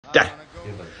Dad,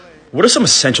 what are some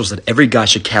essentials that every guy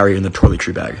should carry in the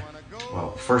toiletry bag?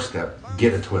 Well, first step,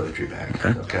 get a toiletry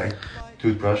bag. Okay.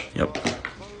 Toothbrush. Yep.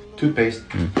 Toothpaste.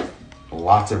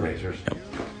 Lots of razors. Yep.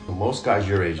 Well, most guys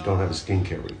your age don't have a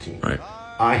skincare routine. Right.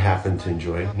 I happen to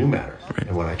enjoy new matter. Right.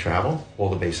 And when I travel, all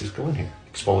the basics go in here.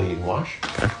 Exfoliating wash.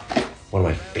 Okay. One of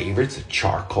my favorites, a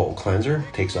charcoal cleanser.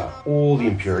 Takes out all the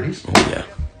impurities. Oh, yeah.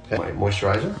 Okay. My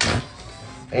moisturizer. Okay.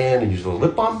 And I use a little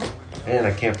lip balm. And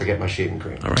I can't forget my shaving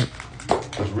cream. All right.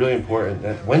 So it's really important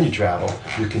that when you travel,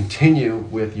 you continue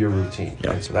with your routine.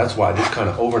 Yeah. Right? So that's why this kind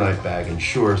of overnight bag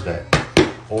ensures that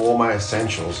all my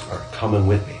essentials are coming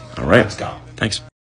with me. All right. Let's go. Thanks.